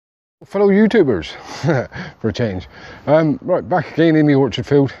Fellow YouTubers, for a change. Right, back again in the orchard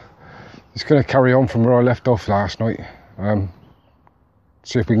field. Just going to carry on from where I left off last night.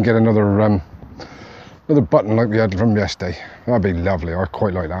 See if we can get another button like we had from yesterday. That'd be lovely. I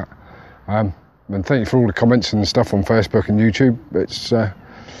quite like that. And thank you for all the comments and stuff on Facebook and YouTube. It's well,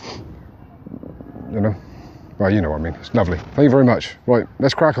 you know what I mean. It's lovely. Thank you very much. Right,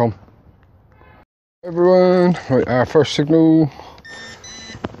 let's crack on. Everyone, right, our first signal.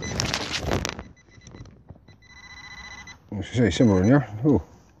 I should say somewhere in here. Oh,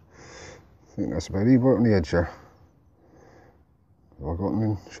 I think that's about it, right on the edge there. Have I got him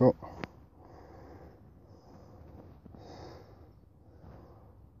in shot?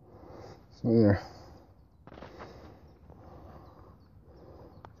 It's not there.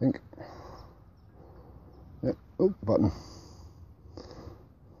 I think. Yep. Oh, button.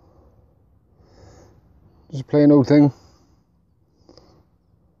 Just a plain old thing.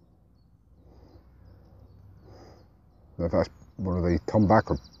 I don't know if that's one of the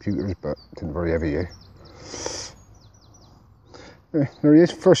Tombac or pewters, but it isn't very heavy, eh? Anyway, there he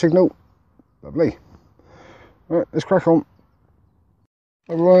is, first signal. Lovely. Right, let's crack on.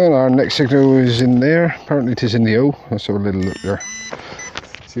 Alright, our next signal is in there. Apparently it is in the O. Let's have a little look there.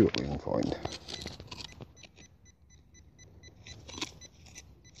 See what we can find.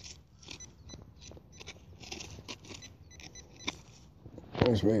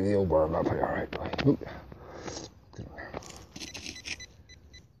 Let's move the old worm up here, alright, boy. Oop.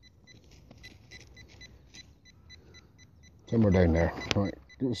 Somewhere down there. Right,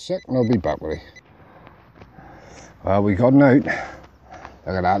 give us a sec and I'll be back with you. Well, we got him out.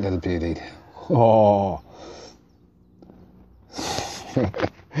 Look at that little beauty. Oh,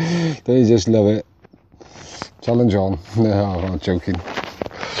 they just love it. Challenge on. No, I'm not joking.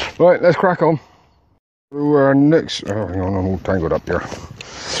 Right, let's crack on. Through our next. Oh, hang on, I'm all tangled up here.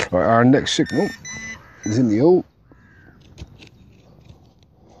 Right, our next signal is in the O.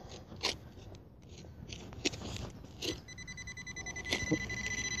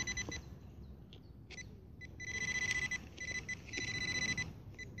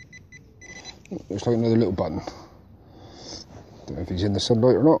 Looks like another little button. Don't know if he's in the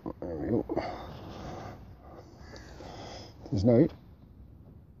sunlight or not. There we go. There's no.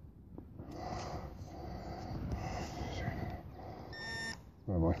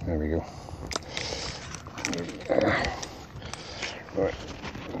 Oh boy, there we go. Right,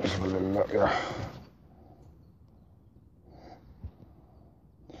 let's have a little look here.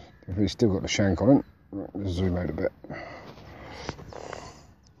 If he's still got the shank on it, right, let's zoom out a bit.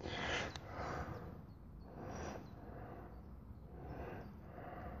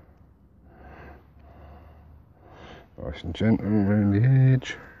 Nice and gentle around the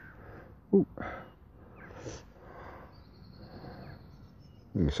edge. Ooh.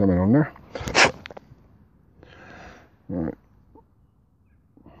 There's something on there. Right.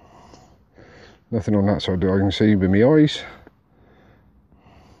 Nothing on that side that I can see with my eyes.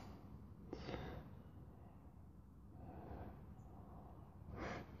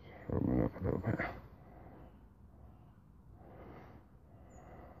 Open up a little bit.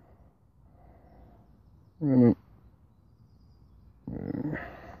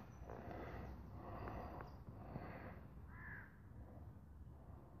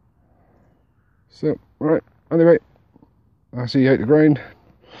 So, right, anyway, I see you out the ground.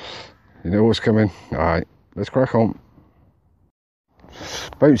 You know what's coming. Alright, let's crack on.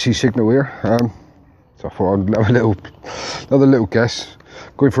 Bouncy signal here. So I thought I'd have another little guess.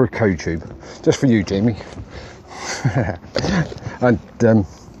 Going for a cow tube. Just for you, Jamie. And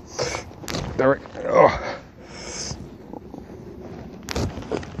Derek. Oh.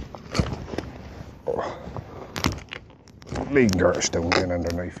 Leading Gertstone in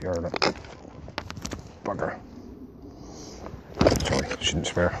underneath here. Look. Bugger. Sorry, shouldn't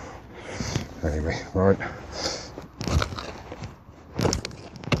swear. Anyway, right.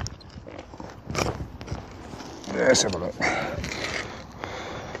 Let's have a look.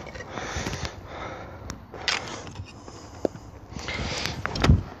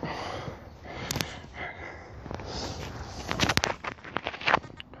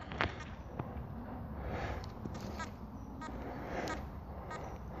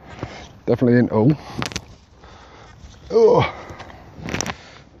 Definitely in O. Oh.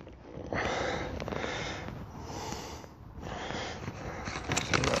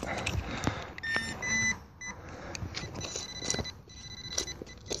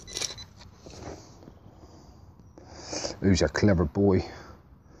 Who's a clever boy?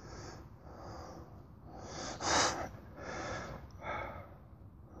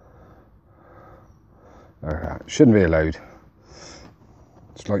 Shouldn't be allowed.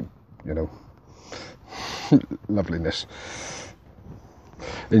 It's like you know, loveliness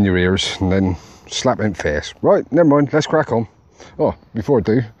in your ears and then slap in face. Right, never mind, let's crack on. Oh, before I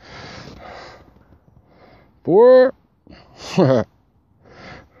do,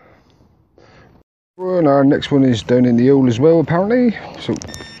 and our next one is down in the hole as well, apparently. So,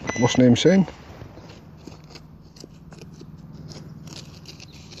 what's the name saying?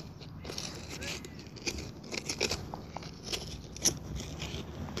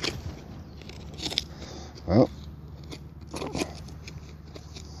 Well,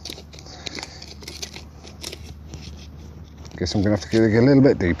 guess I'm gonna have to get a little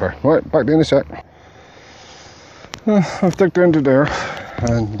bit deeper. Right, back in a sec. I've dug down to there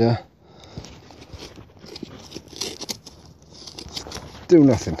and do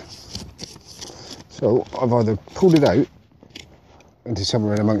nothing. So I've either pulled it out into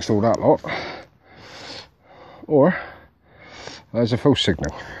somewhere in amongst all that lot, or there's a false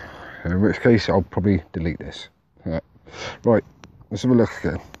signal, in which case I'll probably delete this. Right, let's have a look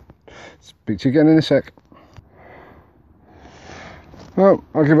again. Speak to you again in a sec. Well,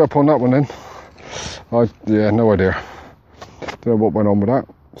 I'll give up on that one then. Yeah, no idea. Don't know what went on with that.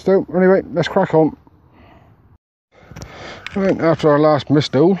 Still, anyway, let's crack on. Right, after our last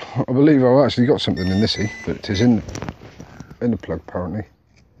missed hole, I believe I've actually got something in this, but it is in the plug apparently.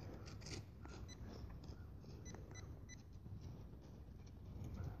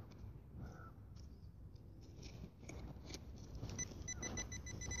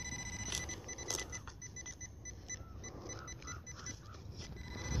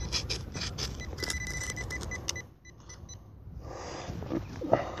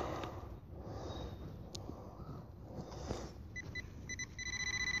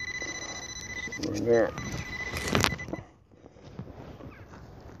 Right there.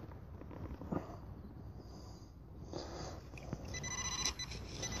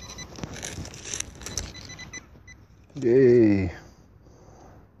 Yay.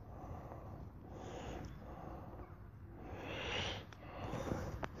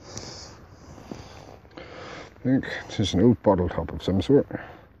 I think this is an old bottle top of some sort.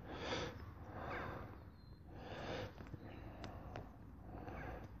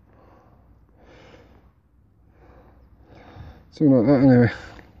 Something like that anyway.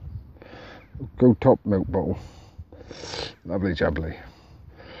 Go top milk bottle. Lovely jubbly.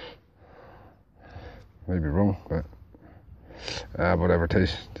 Maybe wrong, but whatever it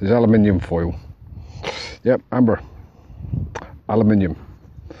is. It is aluminium foil. Yep, amber. Aluminium.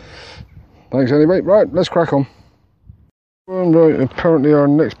 Thanks anyway. Right, let's crack on. Right, apparently our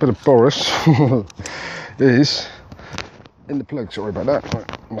next bit of Boris is in the plug. Sorry about that.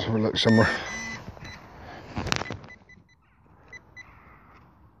 Right, let's have a look somewhere.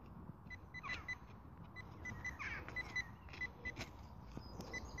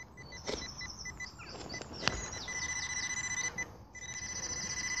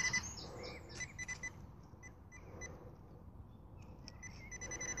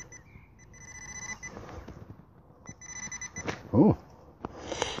 Oh,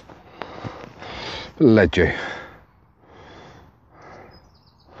 ledgy.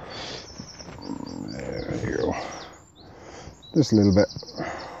 There you go. Just a little bit.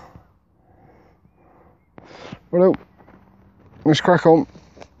 Well, let's crack on.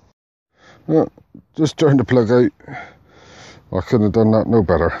 Just turned the plug out. I couldn't have done that no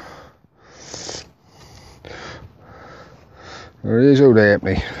better. There it is, old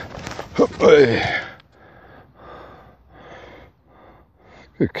Halfpenny.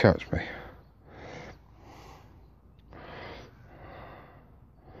 Good catch, me.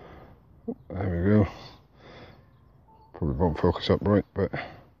 There we go. Probably won't focus up right, but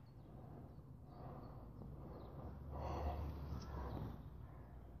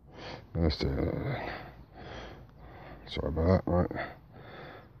let's do that. Sorry about that, right.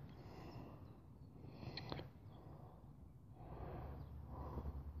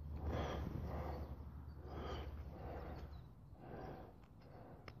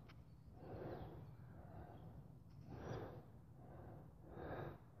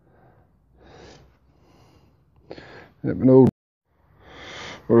 Yep, no.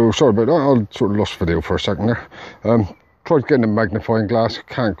 Oh, sorry about that. I sort of lost video for a second there. Tried getting a magnifying glass.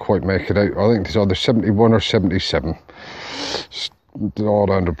 Can't quite make it out. I think it's either 71 or 77. It's not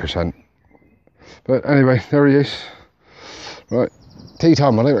 100%. But anyway, there he is. Right, tea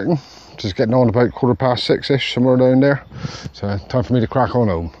time, I reckon. Just getting on about 6:15ish, somewhere down there. So time for me to crack on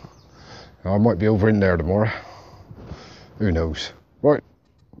home. I might be over in there tomorrow. Who knows? Right,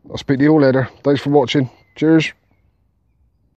 I'll speak to you all later. Thanks for watching. Cheers.